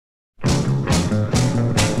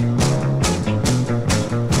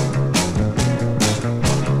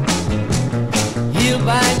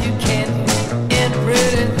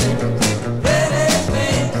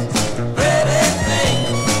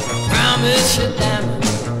you down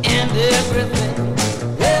and everything,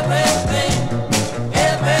 everything,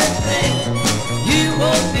 everything. You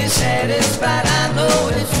won't be satisfied, I know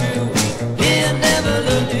it's true. He'll never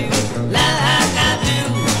love you like I do.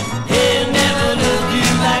 He'll never love you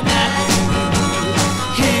like I do.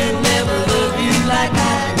 He'll never love you like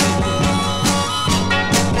I do.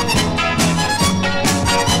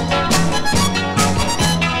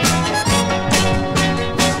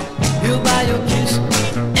 He'll buy your kiss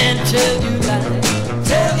and tell you lies,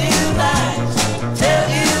 tell you lies, tell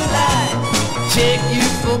you lies. Take you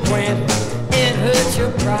for granted and hurt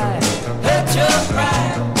your pride, hurt your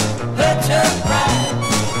pride, hurt your pride.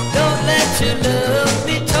 Don't let your love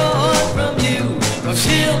be torn from you, 'cause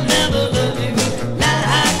he'll never love you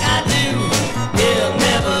like I do. He'll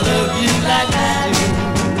never love you like I do.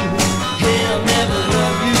 He'll never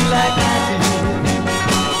love you like I do.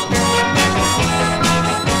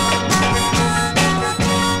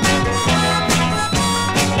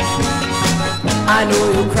 I know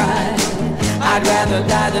you'll cry, I'd rather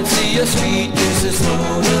die than see your sweet kisses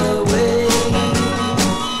thrown away.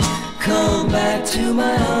 Come back to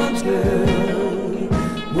my arms, girl,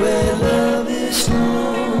 where love is strong.